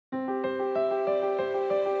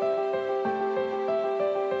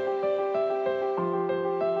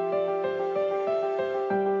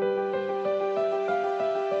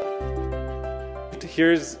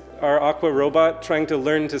Here's our aqua robot trying to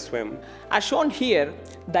learn to swim. As shown here,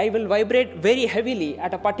 the eye will vibrate very heavily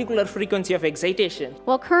at a particular frequency of excitation.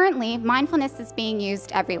 Well, currently, mindfulness is being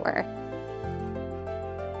used everywhere.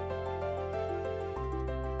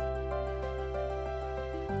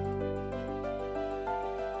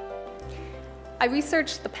 I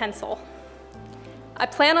researched the pencil. I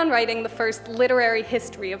plan on writing the first literary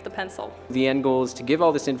history of the pencil. The end goal is to give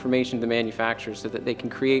all this information to the manufacturers so that they can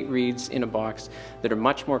create reeds in a box that are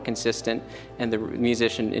much more consistent and the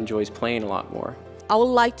musician enjoys playing a lot more. I would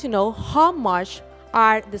like to know how much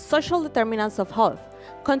are the social determinants of health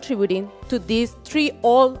contributing to these three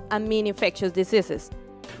old and mean infectious diseases.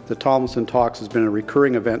 The Tomlinson Talks has been a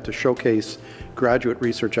recurring event to showcase graduate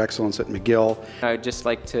research excellence at McGill. I would just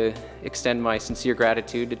like to extend my sincere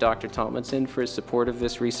gratitude to Dr. Tomlinson for his support of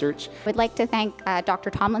this research. We'd like to thank Dr.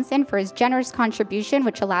 Tomlinson for his generous contribution,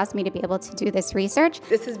 which allows me to be able to do this research.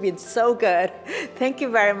 This has been so good. Thank you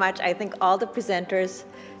very much. I think all the presenters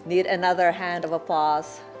need another hand of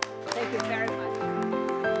applause. Thank you very much.